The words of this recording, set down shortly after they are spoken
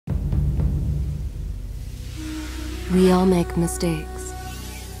We all make mistakes.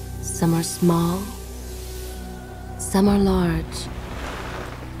 Some are small, some are large.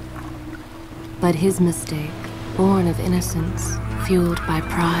 But his mistake, born of innocence, fueled by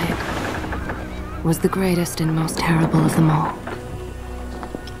pride, was the greatest and most terrible of them all. All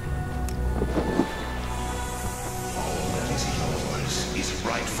that is yours is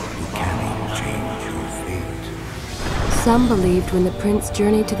rightfully can change your fate. Some believed when the prince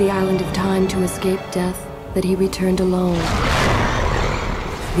journeyed to the island of time to escape death, that he returned alone.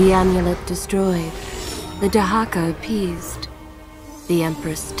 The amulet destroyed, the Dahaka appeased, the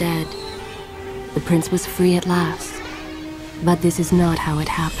empress dead. The prince was free at last. But this is not how it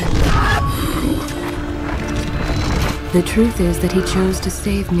happened. The truth is that he chose to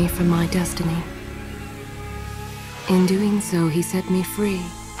save me from my destiny. In doing so, he set me free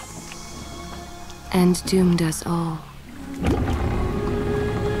and doomed us all.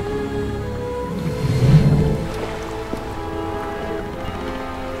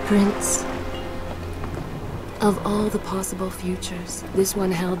 Prince, of all the possible futures, this one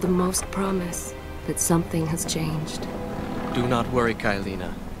held the most promise, but something has changed. Do not worry,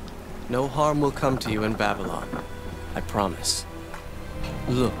 Kailina. No harm will come to you in Babylon. I promise.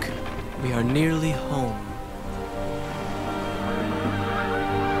 Look, we are nearly home.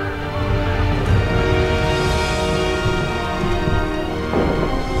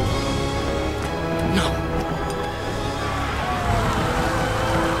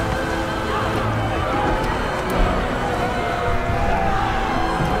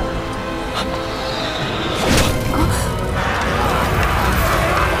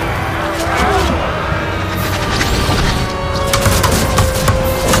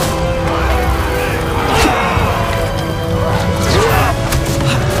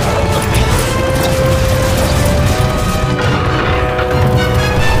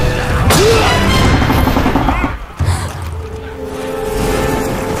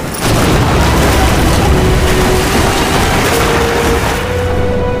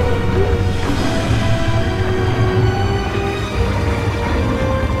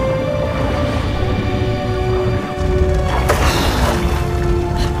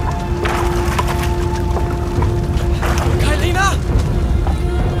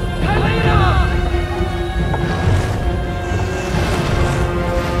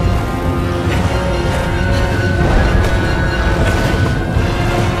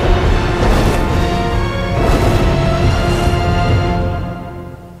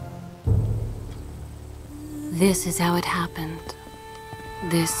 This is how it happened.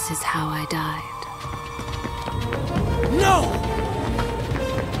 This is how I died. No!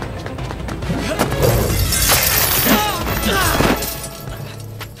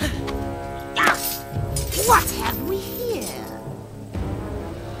 What have we here?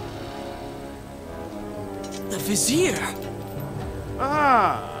 The Vizier!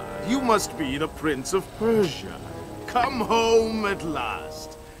 Ah, you must be the Prince of Persia. Come home at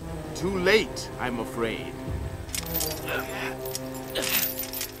last. Too late, I'm afraid.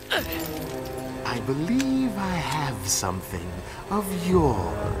 I believe I have something of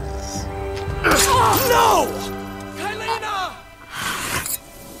yours. No! Kailina!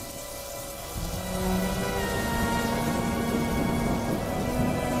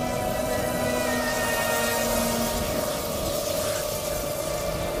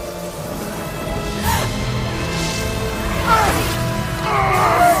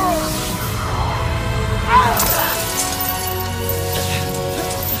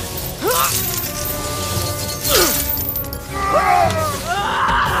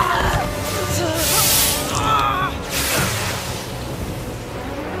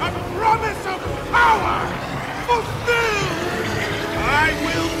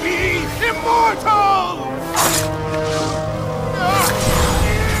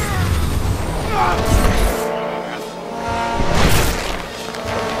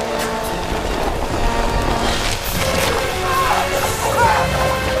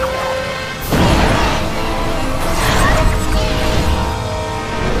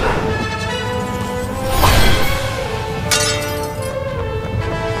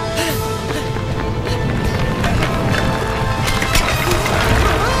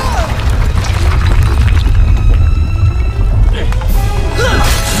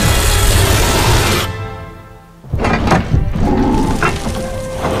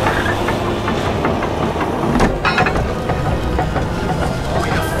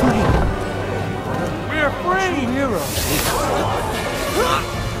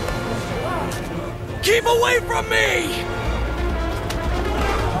 Keep away from me!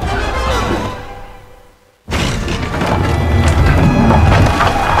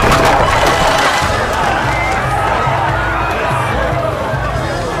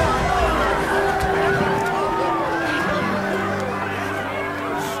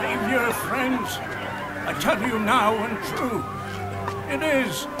 It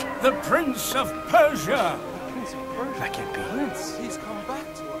is the Prince of Persia. That can't be. He's come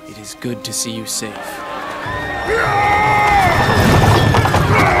back to us. It is good to see you safe.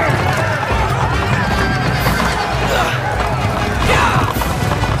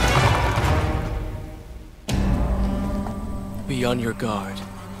 Be on your guard.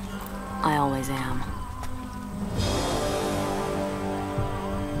 I always am.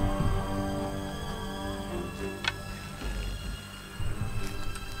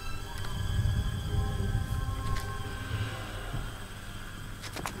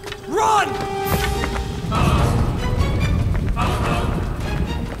 Run!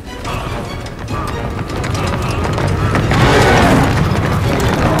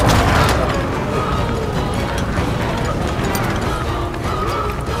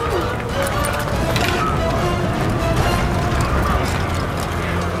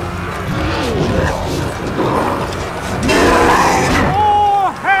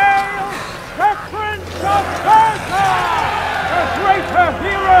 All hail the Prince of Persia! The greater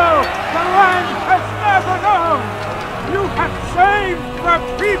hero the land has never known! You have saved the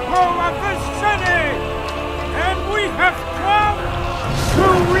people of the city! And we have come to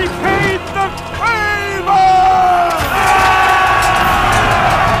repay the favor!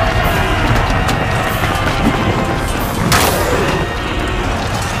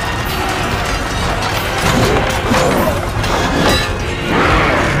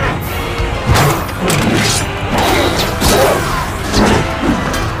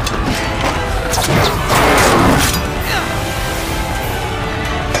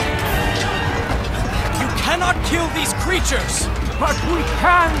 Kill these creatures! But we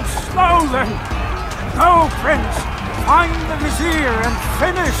can slow them! Go, Prince! Find the Vizier and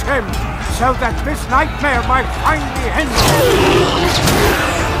finish him, so that this nightmare might finally end!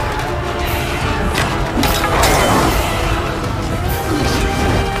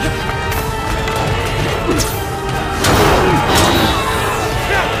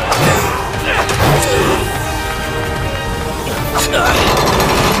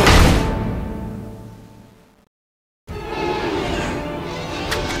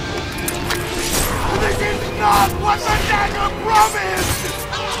 Not what the dagger promised!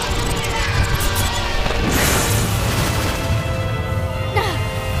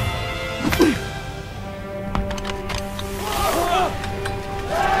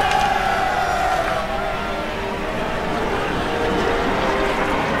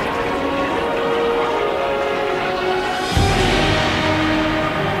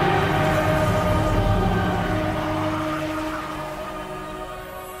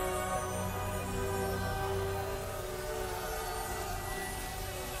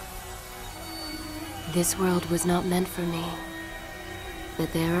 This world was not meant for me,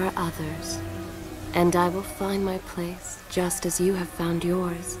 but there are others, and I will find my place just as you have found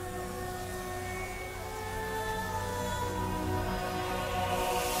yours.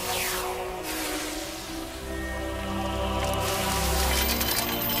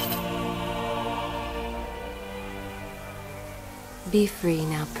 Be free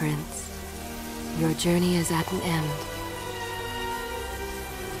now, Prince. Your journey is at an end.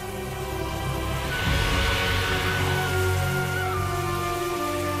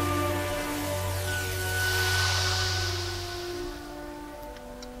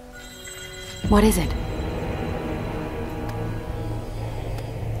 What is it?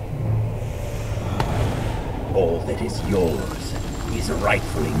 All that is yours is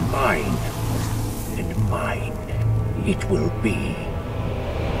rightfully mine, and mine it will be.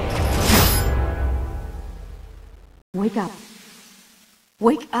 Wake up.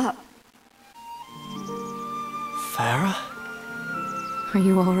 Wake up. Farah? Are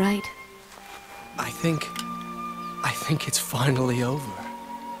you all right? I think it's finally over.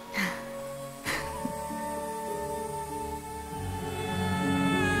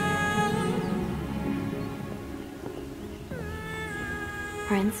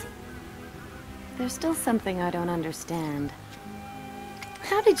 Prince, there's still something I don't understand.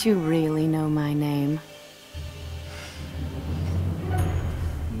 How did you really know my name?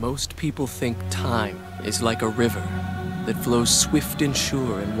 Most people think time is like a river that flows swift and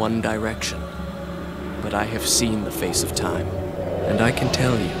sure in one direction. But I have seen the face of time, and I can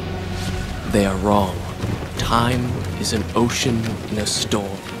tell you, they are wrong. Time is an ocean in a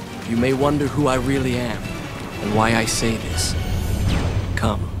storm. You may wonder who I really am, and why I say this.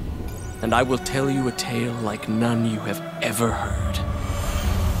 Come, and I will tell you a tale like none you have ever heard.